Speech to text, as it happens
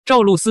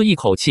赵露思一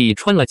口气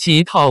穿了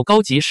7套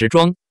高级时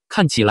装，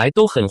看起来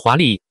都很华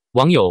丽。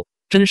网友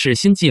真是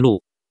新纪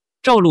录。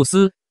赵露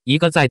思，一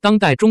个在当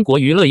代中国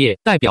娱乐业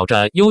代表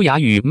着优雅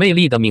与魅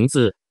力的名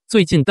字，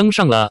最近登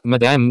上了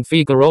Madame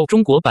Figaro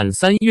中国版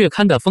3月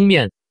刊的封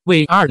面，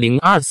为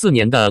2024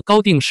年的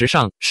高定时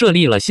尚设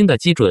立了新的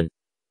基准。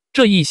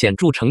这一显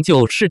著成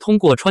就是通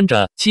过穿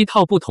着7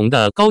套不同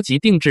的高级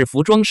定制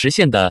服装实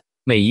现的，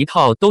每一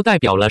套都代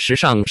表了时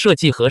尚设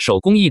计和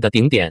手工艺的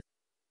顶点。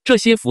这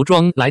些服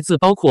装来自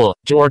包括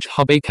George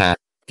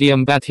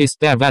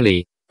Hobeika、Giambattista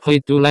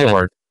Valli、Puy du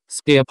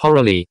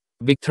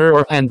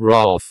Layout、Schiaparelli、Victor and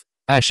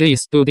Rolf、Ashley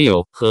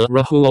Studio 和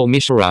Rahul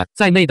Mishra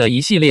在内的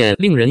一系列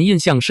令人印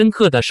象深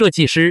刻的设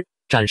计师，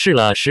展示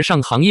了时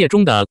尚行业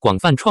中的广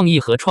泛创意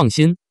和创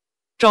新。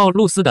赵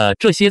露思的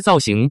这些造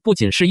型不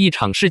仅是一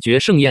场视觉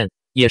盛宴，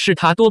也是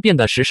她多变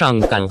的时尚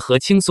感和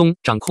轻松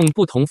掌控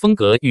不同风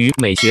格与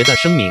美学的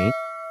声明。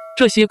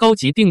这些高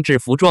级定制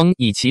服装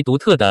以其独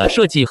特的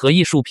设计和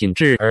艺术品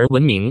质而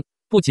闻名，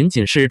不仅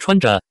仅是穿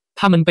着，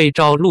它们被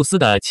赵露思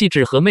的气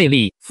质和魅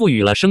力赋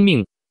予了生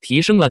命，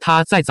提升了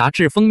她在杂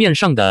志封面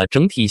上的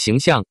整体形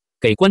象，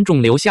给观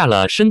众留下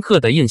了深刻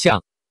的印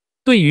象。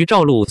对于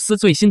赵露思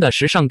最新的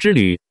时尚之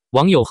旅，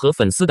网友和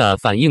粉丝的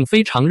反应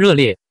非常热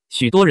烈，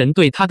许多人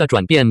对她的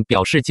转变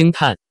表示惊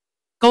叹。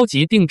高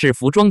级定制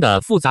服装的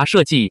复杂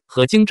设计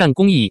和精湛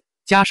工艺，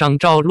加上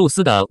赵露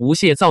思的无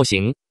懈造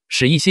型，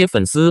使一些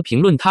粉丝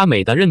评论她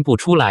美得认不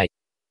出来。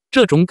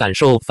这种感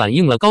受反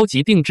映了高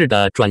级定制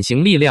的转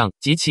型力量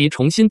及其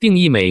重新定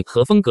义美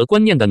和风格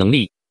观念的能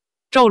力。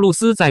赵露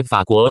思在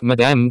法国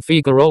Madame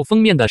Figaro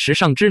封面的时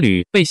尚之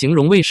旅被形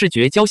容为视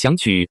觉交响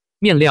曲，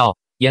面料、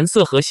颜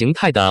色和形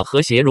态的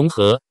和谐融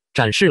合，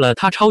展示了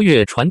她超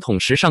越传统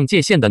时尚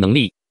界限的能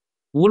力。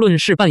无论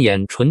是扮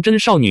演纯真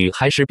少女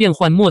还是变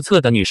幻莫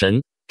测的女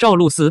神，赵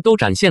露思都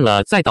展现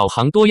了在导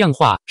航多样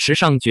化时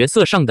尚角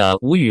色上的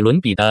无与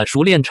伦比的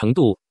熟练程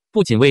度，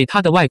不仅为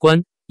她的外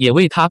观，也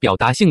为她表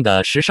达性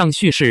的时尚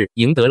叙事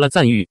赢得了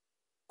赞誉。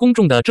公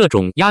众的这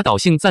种压倒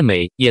性赞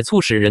美也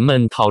促使人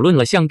们讨论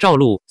了像赵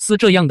露思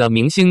这样的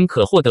明星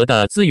可获得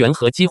的资源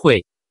和机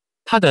会。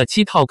她的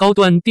7套高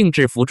端定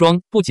制服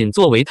装不仅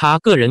作为她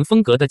个人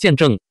风格的见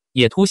证，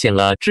也凸显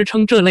了支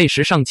撑这类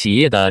时尚企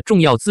业的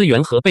重要资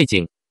源和背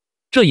景。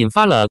这引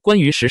发了关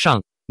于时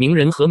尚、名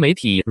人和媒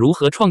体如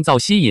何创造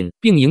吸引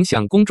并影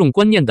响公众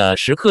观念的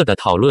时刻的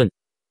讨论。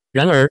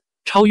然而，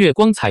超越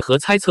光彩和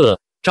猜测，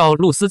赵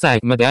露思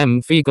在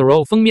Madame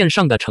Figaro 封面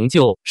上的成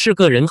就是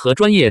个人和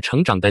专业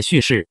成长的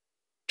叙事。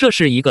这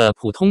是一个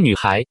普通女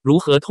孩如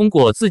何通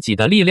过自己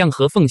的力量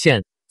和奉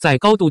献，在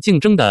高度竞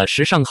争的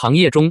时尚行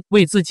业中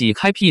为自己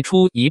开辟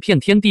出一片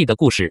天地的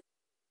故事。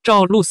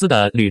赵露思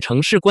的旅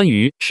程是关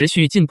于持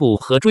续进步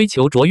和追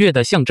求卓越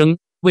的象征，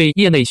为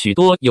业内许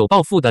多有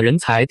抱负的人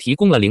才提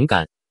供了灵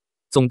感。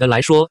总的来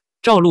说，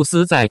赵露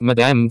思在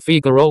Madame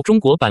Figaro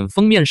中国版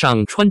封面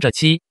上穿着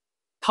7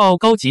套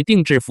高级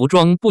定制服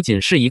装，不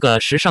仅是一个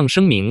时尚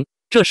声明，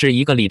这是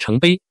一个里程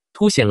碑，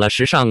凸显了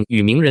时尚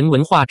与名人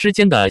文化之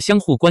间的相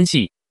互关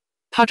系。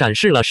它展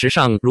示了时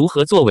尚如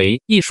何作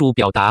为艺术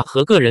表达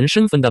和个人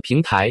身份的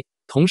平台，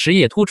同时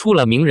也突出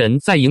了名人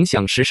在影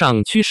响时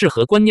尚趋势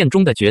和观念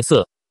中的角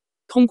色。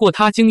通过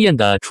她惊艳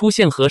的出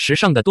现和时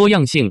尚的多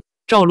样性，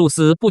赵露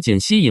思不仅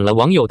吸引了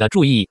网友的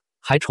注意，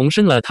还重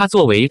申了她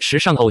作为时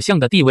尚偶像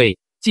的地位，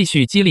继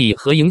续激励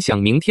和影响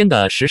明天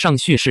的时尚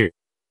叙事。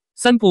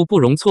3部不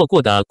容错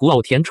过的古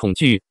偶甜宠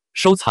剧，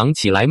收藏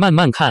起来慢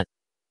慢看。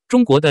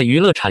中国的娱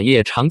乐产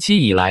业长期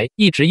以来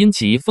一直因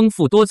其丰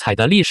富多彩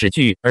的历史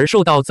剧而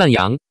受到赞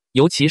扬，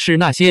尤其是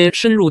那些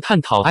深入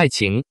探讨爱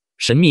情、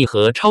神秘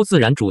和超自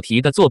然主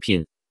题的作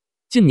品。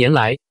近年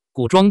来，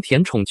古装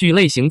甜宠剧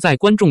类型在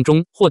观众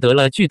中获得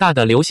了巨大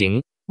的流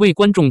行，为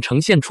观众呈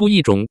现出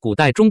一种古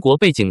代中国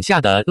背景下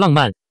的浪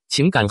漫、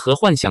情感和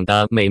幻想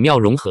的美妙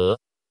融合。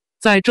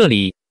在这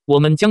里，我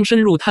们将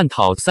深入探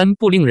讨3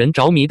部令人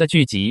着迷的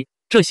剧集，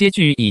这些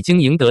剧已经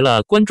赢得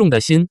了观众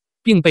的心，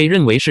并被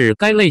认为是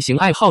该类型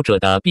爱好者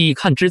的必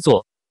看之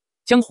作。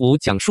江湖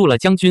讲述了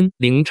将军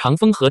凌长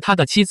风和他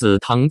的妻子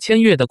唐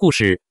千月的故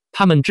事，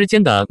他们之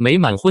间的美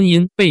满婚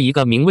姻被一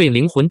个名为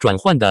灵魂转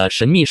换的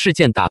神秘事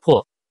件打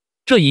破。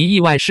这一意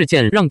外事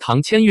件让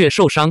唐千月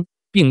受伤，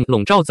并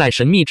笼罩在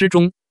神秘之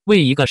中，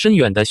为一个深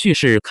远的叙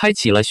事开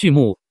启了序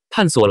幕，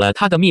探索了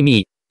他的秘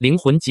密、灵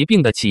魂疾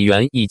病的起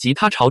源以及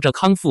他朝着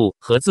康复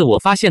和自我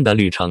发现的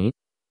旅程。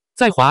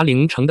在华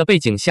陵城的背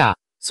景下，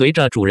随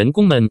着主人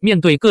公们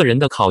面对个人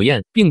的考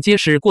验，并揭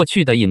示过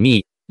去的隐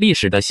秘，历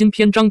史的新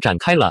篇章展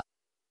开了。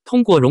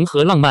通过融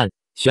合浪漫、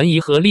悬疑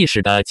和历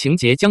史的情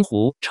节，江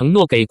湖承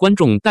诺给观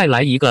众带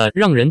来一个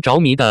让人着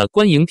迷的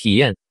观影体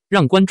验，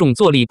让观众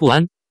坐立不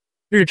安。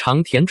日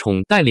常甜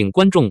宠带领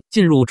观众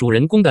进入主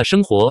人公的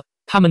生活，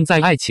他们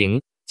在爱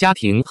情、家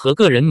庭和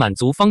个人满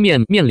足方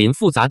面面临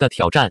复杂的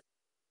挑战。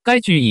该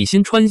剧以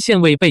新川县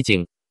为背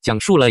景，讲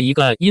述了一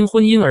个因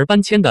婚姻而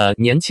搬迁的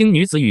年轻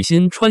女子与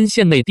新川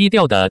县内低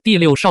调的第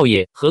六少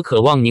爷和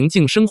渴望宁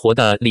静生活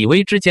的李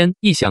薇之间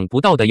意想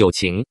不到的友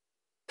情。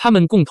他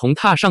们共同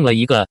踏上了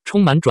一个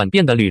充满转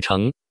变的旅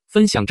程，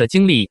分享着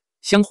经历，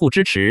相互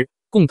支持，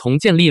共同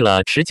建立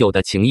了持久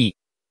的情谊。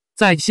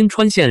在新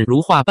川县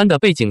如画般的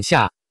背景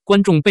下，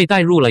观众被带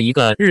入了一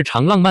个日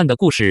常浪漫的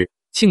故事，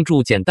庆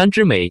祝简单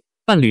之美、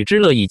伴侣之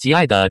乐以及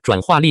爱的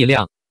转化力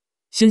量。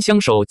新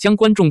相守将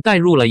观众带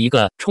入了一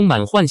个充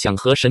满幻想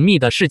和神秘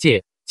的世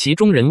界，其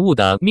中人物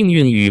的命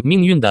运与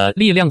命运的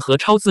力量和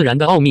超自然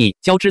的奥秘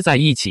交织在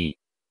一起。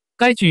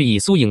该剧以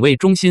苏颖为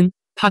中心，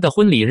她的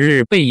婚礼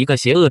日被一个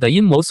邪恶的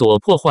阴谋所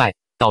破坏，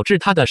导致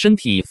她的身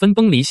体分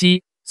崩离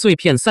析，碎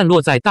片散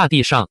落在大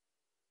地上。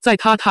在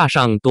她踏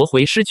上夺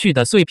回失去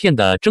的碎片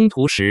的征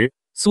途时，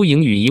苏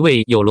颖与一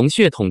位有龙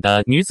血统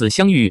的女子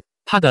相遇，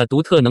她的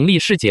独特能力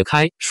是解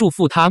开束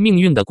缚她命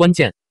运的关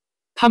键。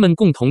他们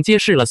共同揭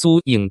示了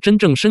苏颖真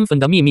正身份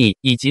的秘密，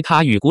以及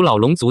她与古老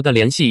龙族的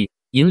联系，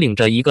引领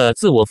着一个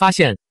自我发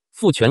现、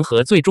复权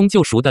和最终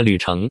救赎的旅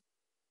程。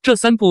这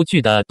3部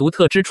剧的独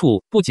特之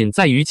处不仅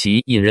在于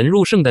其引人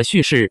入胜的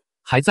叙事，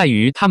还在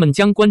于他们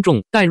将观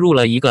众带入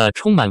了一个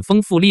充满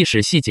丰富历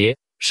史细节、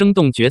生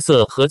动角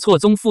色和错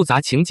综复杂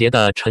情节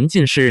的沉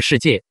浸式世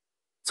界。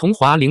从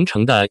华陵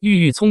城的郁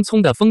郁葱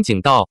葱的风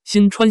景到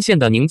新川县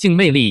的宁静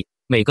魅力，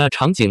每个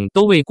场景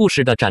都为故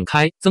事的展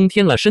开增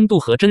添了深度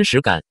和真实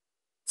感。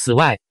此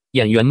外，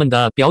演员们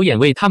的表演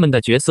为他们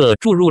的角色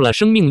注入了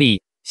生命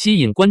力，吸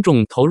引观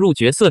众投入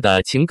角色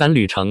的情感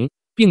旅程，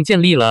并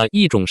建立了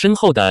一种深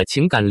厚的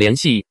情感联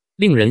系，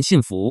令人信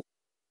服。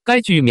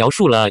该剧描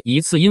述了一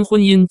次因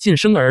婚姻晋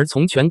升而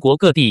从全国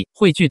各地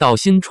汇聚到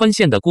新川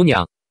县的姑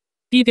娘，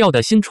低调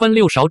的新川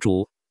六少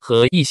主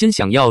和一心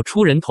想要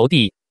出人头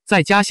地，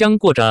在家乡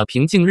过着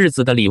平静日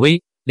子的李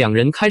薇，两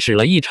人开始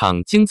了一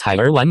场精彩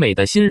而完美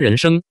的新人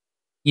生。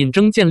尹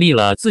征建立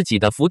了自己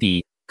的府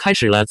邸，开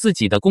始了自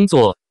己的工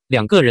作，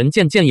两个人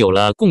渐渐有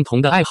了共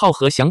同的爱好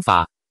和想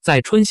法，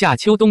在春夏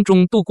秋冬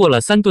中度过了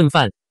3顿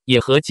饭，也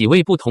和几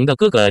位不同的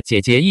哥哥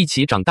姐姐一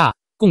起长大，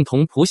共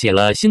同谱写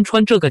了新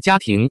川这个家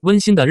庭温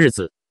馨的日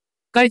子。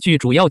该剧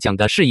主要讲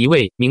的是一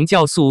位名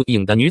叫素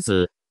影的女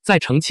子，在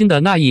成亲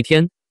的那一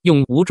天，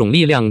用5种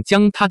力量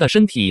将她的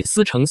身体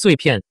撕成碎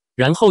片，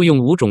然后用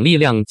5种力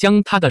量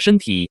将她的身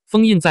体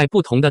封印在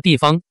不同的地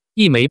方。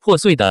一枚破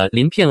碎的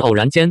鳞片偶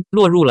然间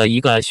落入了一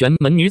个玄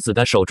门女子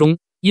的手中，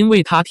因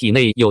为她体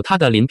内有她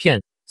的鳞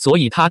片，所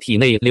以她体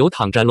内流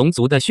淌着龙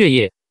族的血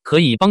液，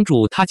可以帮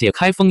助她解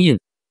开封印。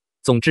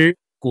总之，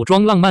古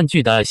装浪漫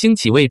剧的兴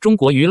起为中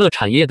国娱乐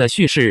产业的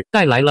叙事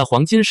带来了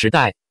黄金时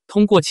代。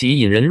通过其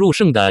引人入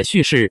胜的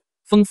叙事、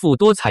丰富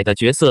多彩的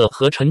角色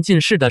和沉浸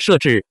式的设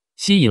置，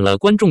吸引了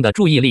观众的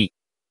注意力。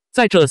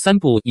在这3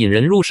部引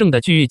人入胜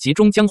的剧集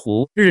中，江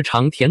湖、日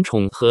常甜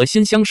宠和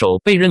新相守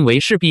被认为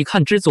是必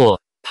看之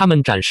作，他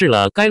们展示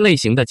了该类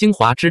型的精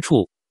华之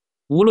处。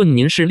无论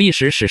您是历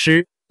史史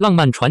诗、浪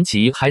漫传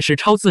奇还是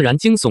超自然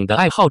惊悚的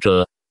爱好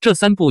者，这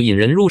3部引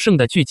人入胜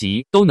的剧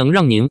集都能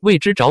让您为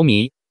之着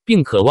迷，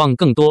并渴望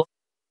更多。